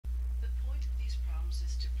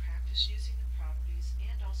practice using the properties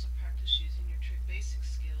and also practice using your trig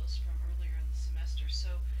basics skills from earlier in the semester.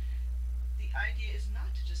 So the idea is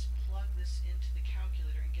not to just plug this into the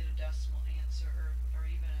calculator and get a decimal answer or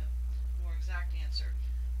even a more exact answer,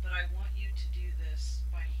 but I want you to do this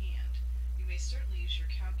by hand. You may certainly use your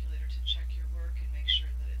calculator to check your work and make sure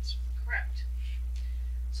that it's correct.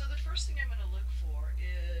 So the first thing I'm going to look for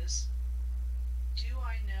is, do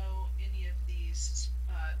I know any of these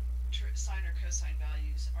sine or cosine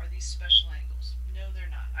values? Are these special angles? No,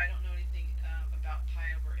 they're not. I don't know anything about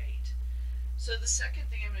pi over 8. So the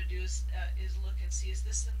second thing I'm going to do is look and see, is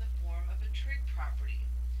this in the form of a trig property?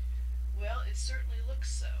 Well, it certainly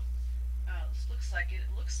looks so. Looks like it.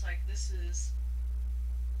 It looks like this is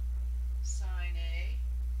sine A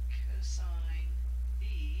cosine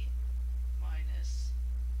B minus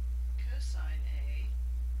cosine A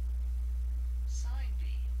sine B,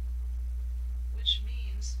 which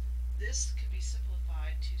means this could be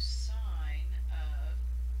simplified to sine of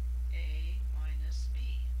A minus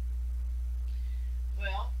B.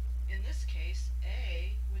 Well, in this case,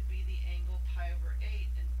 A would be the angle pi over 8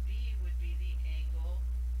 and B would be the angle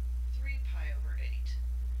 3 pi over 8.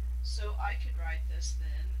 So I could write this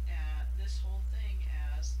then, this whole thing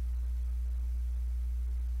as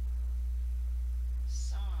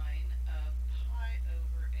sine of pi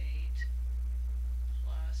over 8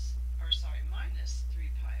 minus 3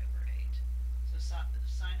 pi over 8. So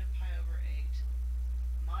sine of pi over 8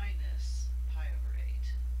 minus pi over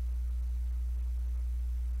 8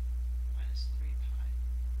 minus 3 pi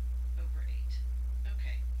over 8.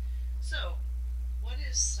 Okay, so what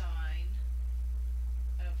is sine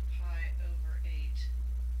of pi over 8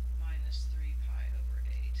 minus 3 pi over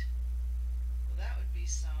 8? Well, that would be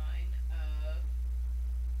sine of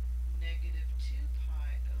negative 2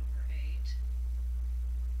 pi over 8,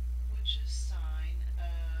 which is sine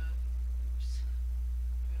of, oops,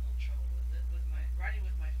 I'm having a little trouble with it, writing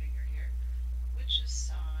with my finger here, which is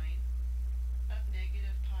sine of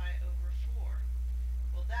negative pi over 4.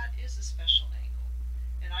 Well, that is a special angle,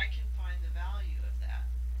 and I can find the value of that.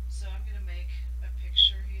 So I'm going to make a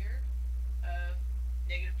picture here of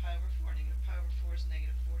negative pi over 4. Negative pi over 4 is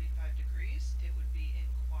negative 45 degrees. It would be in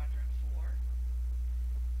quadrant 4.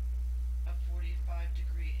 A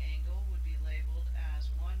 45-degree angle would be labeled as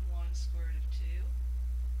 1 square root of 2.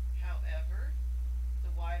 However,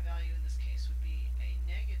 the y value in this case would be a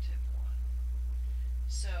negative 1.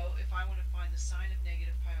 So if I want to find the sine of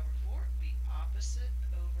negative pi over 4, it would be opposite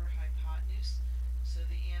over hypotenuse. So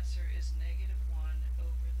the answer is negative 1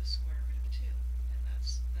 over the square root of 2.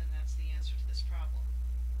 And that's the answer to this problem.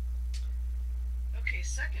 Okay,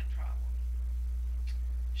 second problem.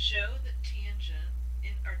 Show that tangent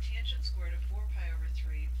squared of 4 pi over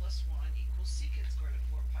 3 plus 1 equals secant squared of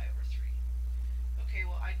 4 pi over 3. Okay,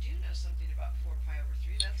 well, I do know something about 4 pi over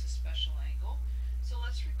 3. That's a special angle. So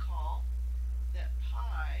let's recall that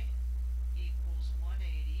pi equals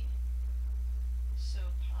 180. So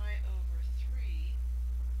pi over 3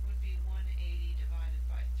 would be 180 divided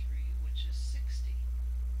by 3, which is 60.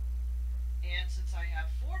 And since I have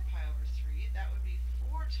 4 pi over 3, that would be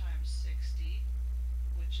 4 times 60,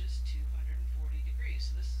 which is 240 degrees.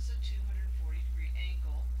 So this is a 240-degree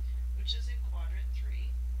angle, which is in quadrant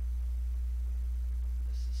 3.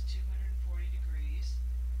 This is 240 degrees,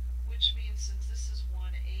 which means since this is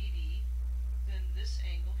 180, then this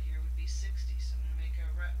angle here would be 60. So I'm going to make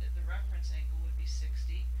the reference angle would be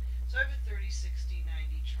 60. So I have a 30, 60,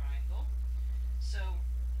 90 triangle. So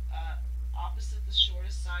opposite the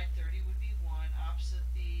shortest side, 30 would be 1. Opposite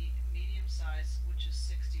the medium size, which is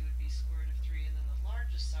 60, would be square root of 3. And then the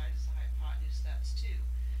largest side is the hypotenuse, that's 2.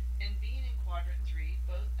 And being in quadrant 3,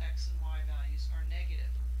 both x and y values are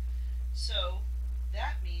negative. So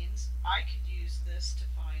that means I could use this to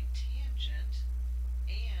find tangent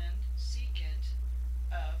and secant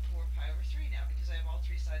of 4 pi over 3 now, because I have all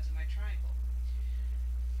three sides of my triangle.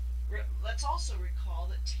 Let's also recall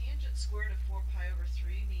that tangent squared of 4 pi over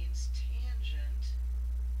 3 means tangent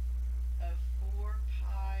of 4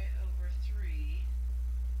 pi over 3,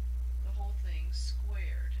 the whole thing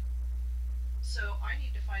squared. So I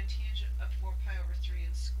need to find tangent of 4 pi over 3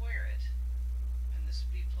 and square it. And this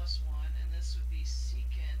would be plus 1, and this would be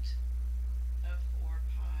secant of 4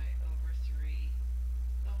 pi over 3,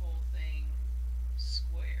 the whole thing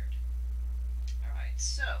squared. Alright,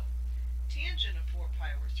 so tangent of 4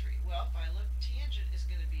 pi over 3. Well, if I look, tangent is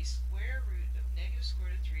going to be square root of negative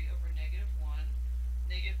square root of 3 over negative 1.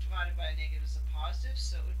 Negative divided by a negative is a positive,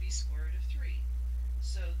 so it would be square root of 3.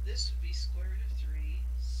 So this would be square root of 3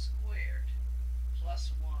 squared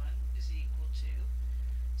plus 1 is equal to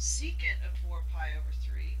secant of 4 pi over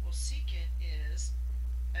 3. Well, secant is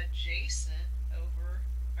adjacent over,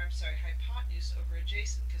 or I'm sorry, hypotenuse over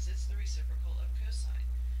adjacent, because it's the reciprocal of cosine.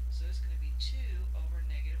 So it's going to be 2 over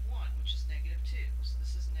negative 1, which is negative 2. So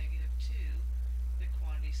this is negative 2, the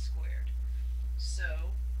quantity squared.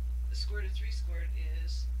 So the square root of 3 squared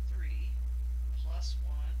is 3 plus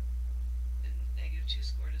 1. And negative 2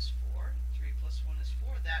 squared is 4. 3 plus 1 is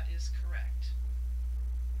 4. That is correct.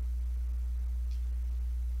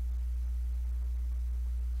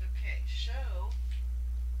 Okay, show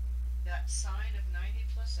that sine of 90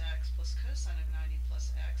 plus x plus cosine of 90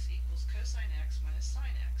 plus x equals cosine x minus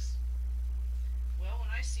sine x. Well, when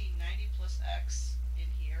I see 90 plus x in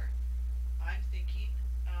here, I'm thinking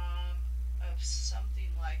of something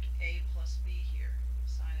like a plus b here.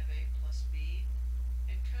 Sine of a plus b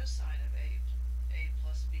and cosine of a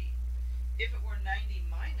plus b. If it were 90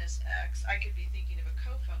 minus x, I could be thinking of a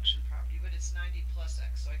cofunction property, but it's 90 plus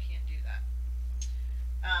x, so I can't do that.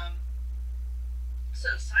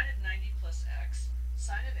 So sine of 90 plus x,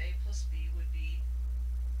 sine of a plus b would be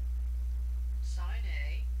sine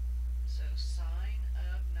a, so sine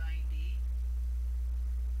of 90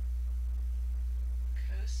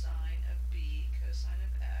 cosine of b, cosine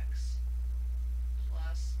of x,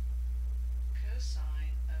 plus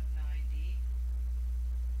cosine of 90,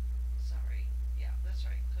 sorry, yeah, that's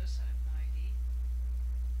right, cosine of 90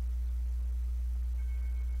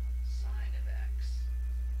 sine of x.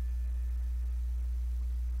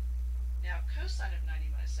 Now cosine of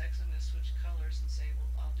 90 minus x, I'm going to switch colors and say, well,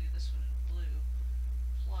 I'll do this one in blue,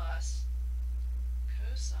 plus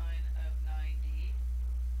cosine of 90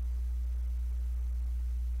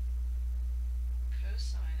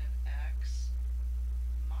 cosine of x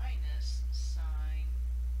minus sine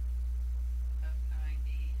of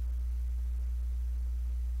 90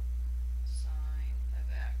 sine of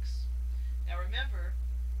x. Now remember,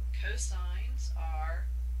 cosines are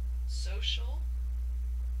social,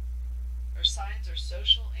 or sines are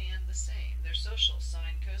social and the same. They're social,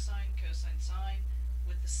 sine, cosine, cosine, sine,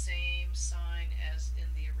 with the same sign as in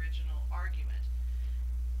the original argument.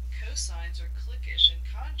 Cosines are cliquish and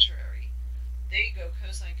contrary. They go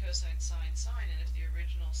cosine, cosine, sine, sine, and if the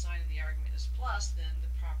original sign in the argument is plus, then the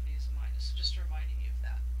property is minus. So just reminding you of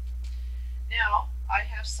that. Now, I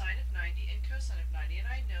have sine of 90 and cosine of 90, and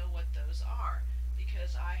I know what those are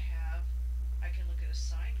because I can look at a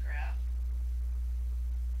sine graph,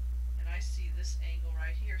 and I see this angle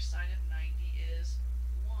right here. Sine of 90 is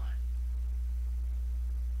 1.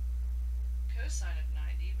 Cosine of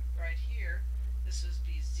 90, right here, this would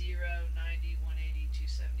be 0, 90, 180,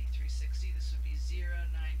 270, 360. This would be 0,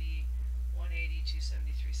 90, 180,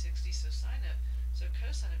 270, 360. So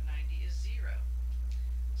cosine of 90 is 0.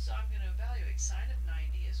 So I'm going to evaluate. Sine of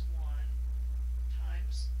 90 is 1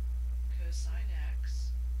 times cosine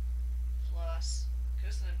x plus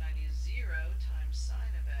cosine of 90 is 0 times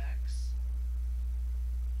sine of x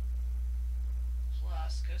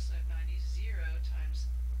plus cosine of 90 is 0 times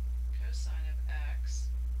cosine of x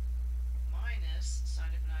minus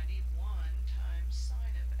sine of 90 1 times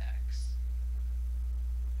sine of x.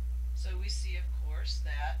 So we see, of course,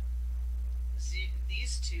 that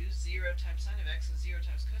these two, 0 times sine of x and 0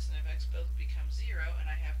 times cosine of x, both become 0, and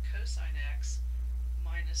I have cosine x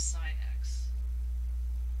minus sine x.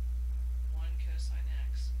 1 cosine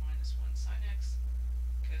x minus 1 sine x,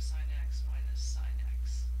 cosine x minus sine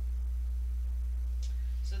x.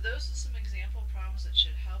 So those are some example problems that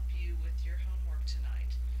should help you with your homework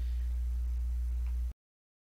tonight.